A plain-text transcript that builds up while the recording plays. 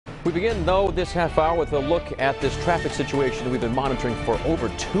We begin, though, this half hour with a look at this traffic situation we've been monitoring for over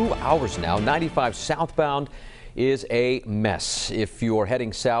 2 hours now. 95 southbound is a mess. If you're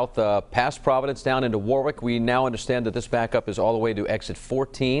heading south past Providence down into Warwick, we now understand that this backup is all the way to exit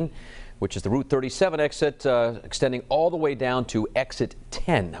 14, which is the Route 37 exit, extending all the way down to exit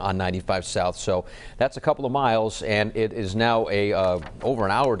 10 on 95 South. So that's a couple of miles, and it is now over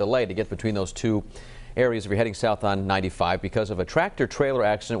an hour delay to get between those two areas if you're heading south on 95 because of a tractor trailer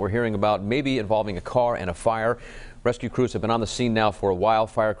accident we're hearing about, maybe involving a car and a fire. Rescue crews have been on the scene now for a while,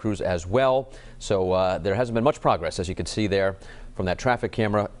 fire crews as well. So there hasn't been much progress, as you can see there from that traffic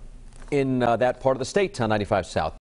camera in that part of the state on 95 South.